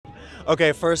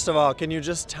Okay, first of all, can you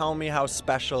just tell me how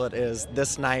special it is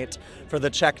this night for the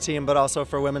Czech team, but also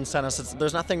for women's tennis?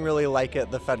 There's nothing really like it,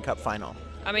 the Fed Cup final.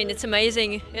 I mean, it's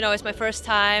amazing. It's my first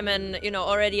time, and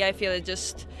already I feel it's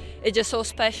just so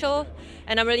special,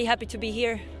 and I'm really happy to be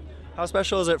here. How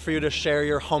special is it for you to share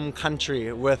your home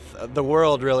country with the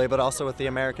world, really, but also with the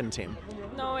American team?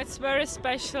 No, it's very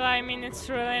special. I mean, it's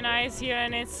really nice here,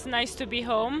 and it's nice to be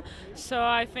home. So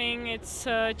I think it's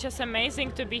just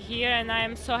amazing to be here, and I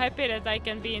am so happy that I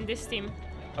can be in this team.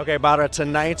 Okay, Barbora,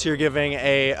 tonight you're giving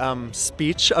a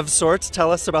speech of sorts.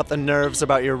 Tell us about the nerves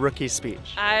about your rookie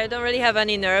speech. I don't really have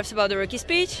any nerves about the rookie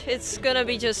speech. It's gonna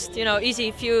be just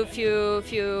easy, few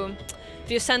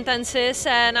sentences,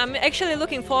 and I'm actually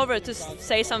looking forward to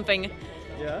say something.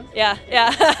 Yeah?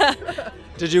 Yeah.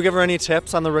 Did you give her any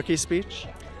tips on the rookie speech?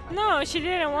 No, she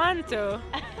didn't want to.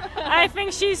 I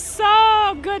think she's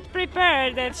so good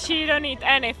prepared that she don't need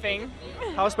anything.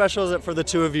 How special is it for the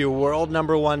two of you, world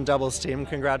 #1 doubles team?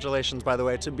 Congratulations, by the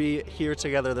way, to be here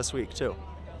together this week too.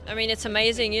 I mean, it's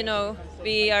amazing.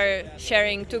 We are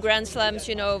sharing 2 Grand Slams.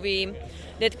 We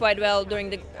did quite well during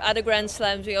the other Grand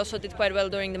Slams. We also did quite well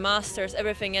during the Masters,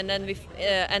 everything, and then we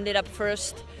ended up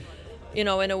first, in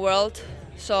the world.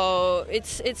 So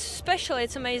it's special.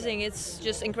 It's amazing. It's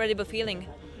just incredible feeling.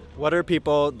 What are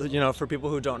people, for people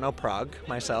who don't know Prague,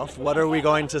 myself, what are we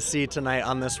going to see tonight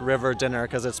on this river dinner?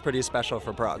 Because it's pretty special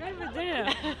for Prague. River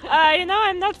dinner.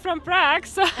 I'm not from Prague,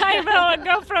 so I will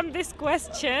go from this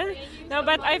question. No,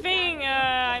 but I think,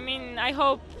 I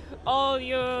hope all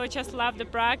you just love the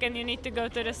Prague and you need to go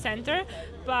to the center.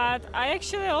 But I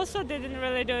actually also didn't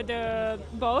really do the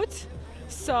boat.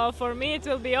 So for me it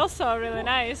will be also really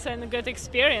nice and a good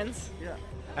experience. Yeah.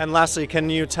 And lastly, can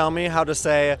you tell me how to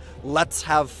say "let's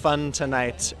have fun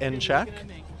tonight" in Czech?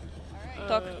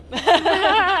 Talk.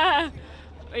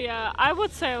 Yeah, I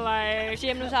would say like...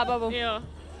 Příjemnou zábavu. Yeah.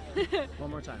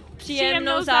 One more time.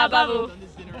 Příjemnou zábavu.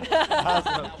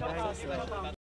 Awesome. Thanks.